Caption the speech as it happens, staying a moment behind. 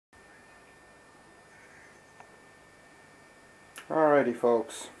Alrighty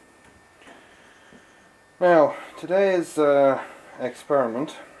folks, now today's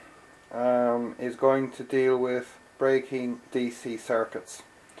experiment is going to deal with breaking DC circuits.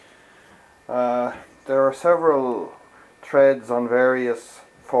 There are several threads on various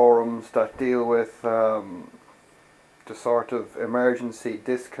forums that deal with the sort of emergency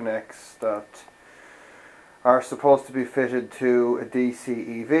disconnects that are supposed to be fitted to a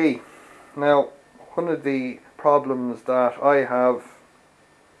DC EV. Now, one of the problems that I have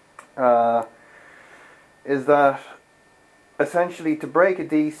is that essentially to break a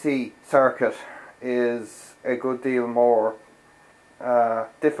DC circuit is a good deal more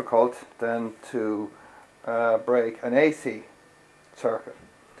difficult than to break an AC circuit.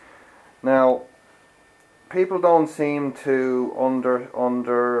 Now, people don't seem to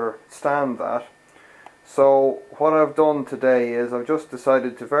understand that. So what I've done today is I've just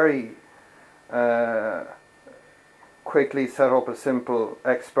decided to very quickly set up a simple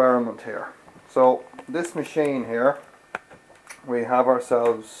experiment here. So this machine here, we have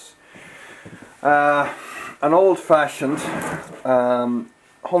ourselves an old-fashioned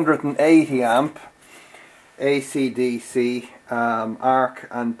 180 amp AC/DC arc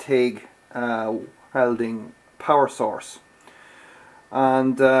and TIG welding power source,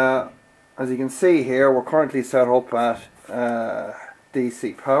 and as you can see here, we're currently set up at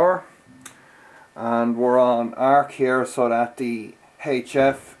DC power, and we're on arc here so that the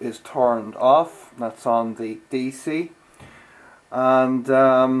HF is turned off. That's on the DC, and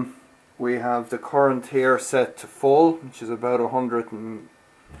we have the current here set to full, which is about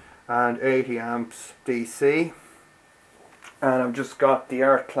 180 amps DC, and I've just got the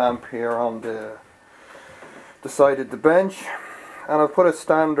arc clamp here on the side of the bench, and I've put a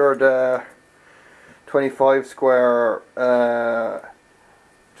standard 25 square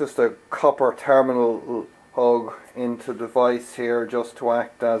just a copper terminal plug into the device here, just to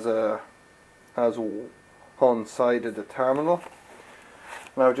act as one side of the terminal.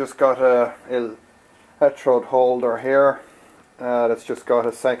 And I've just got a electrode holder here that's just got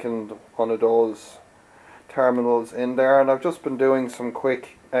a second one of those terminals in there, and I've just been doing some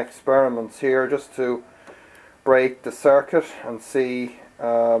quick experiments here just to break the circuit and see,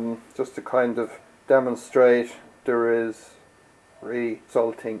 just to kind of demonstrate there is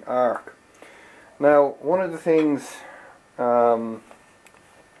resulting arc. Now, one of the things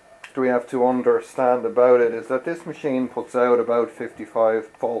we have to understand about it is that this machine puts out about 55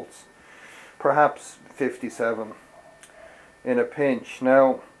 volts, perhaps 57 in a pinch.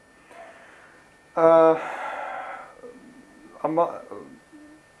 Now, a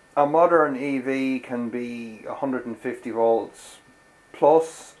modern EV can be 150 volts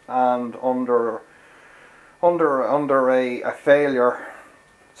plus, and under a failure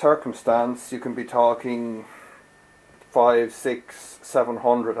circumstance you can be talking 500, 600,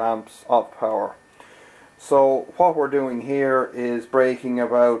 700 amps of power. So what we're doing here is breaking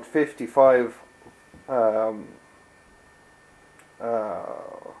about 55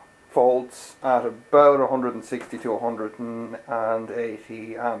 volts at about 160 to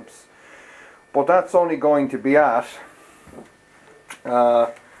 180 amps, but that's only going to be at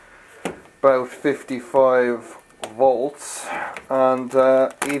about 55 volts, and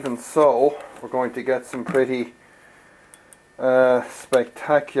even so we're going to get some pretty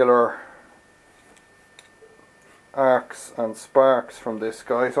spectacular arcs and sparks from this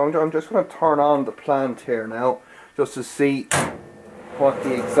guy. So I'm just going to turn on the plant here now just to see what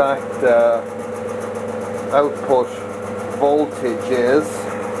the exact output voltage is.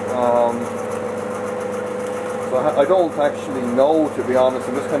 So I don't actually know, to be honest.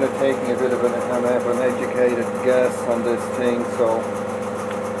 I'm just kind of taking a bit of an educated guess on this thing. So,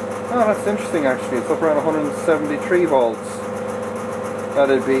 oh, that's interesting actually. It's up around 173 volts.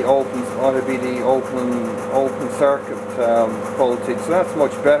 That'd be the open circuit voltage. So that's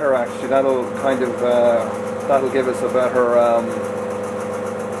much better actually. That'll kind of that'll give us a better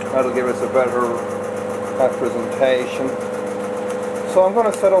representation. So I'm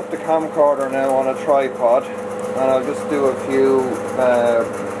going to set up the camcorder now on a tripod, and I'll just do a few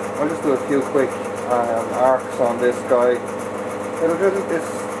quick arcs on this guy.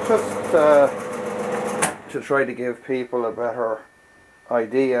 It's just to try to give people a better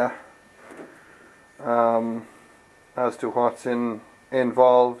idea as to what's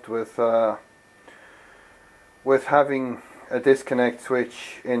involved with having a disconnect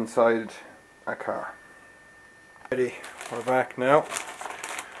switch inside a car. Ready, we're back now.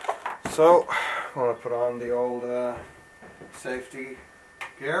 So I'm going to put on the old safety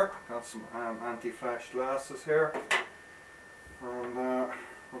gear. Got some anti-flash glasses here, and we're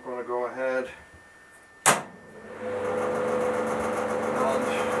going to go ahead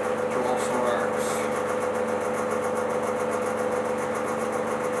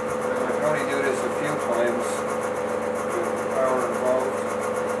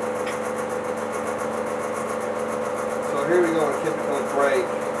break.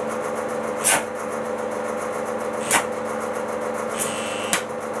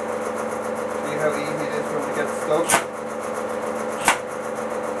 See how easy it is for them to get stuck?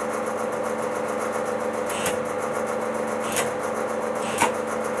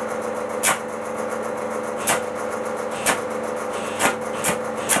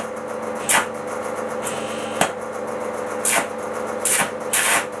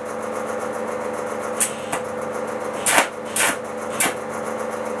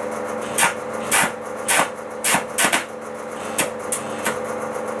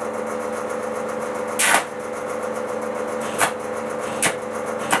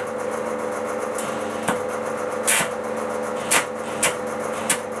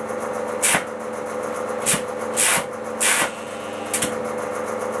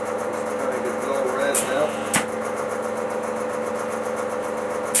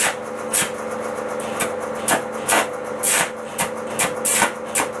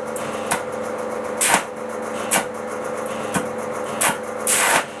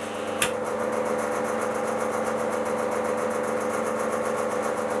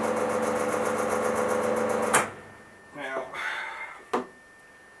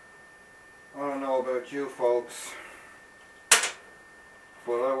 About you folks,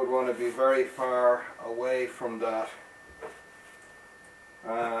 but I would want to be very far away from that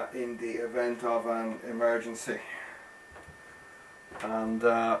in the event of an emergency, and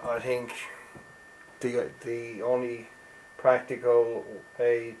I think the only practical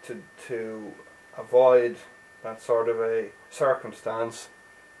way to avoid that sort of a circumstance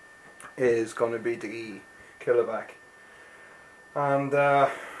is going to be the kilovac. And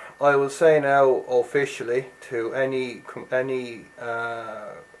I will say now officially to any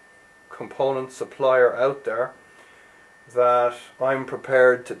component supplier out there that I'm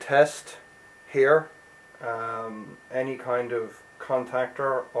prepared to test here any kind of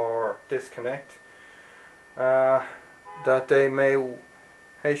contactor or disconnect that they may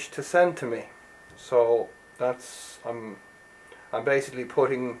wish to send to me. So that's I'm basically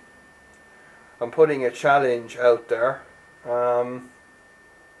putting a challenge out there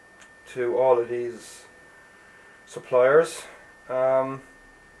to all of these suppliers, so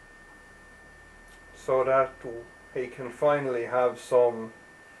that he can finally have some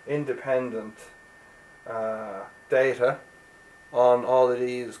independent data on all of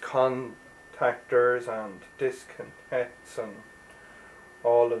these contactors and disconnects and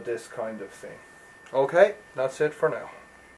all of this kind of thing. Okay, that's it for now.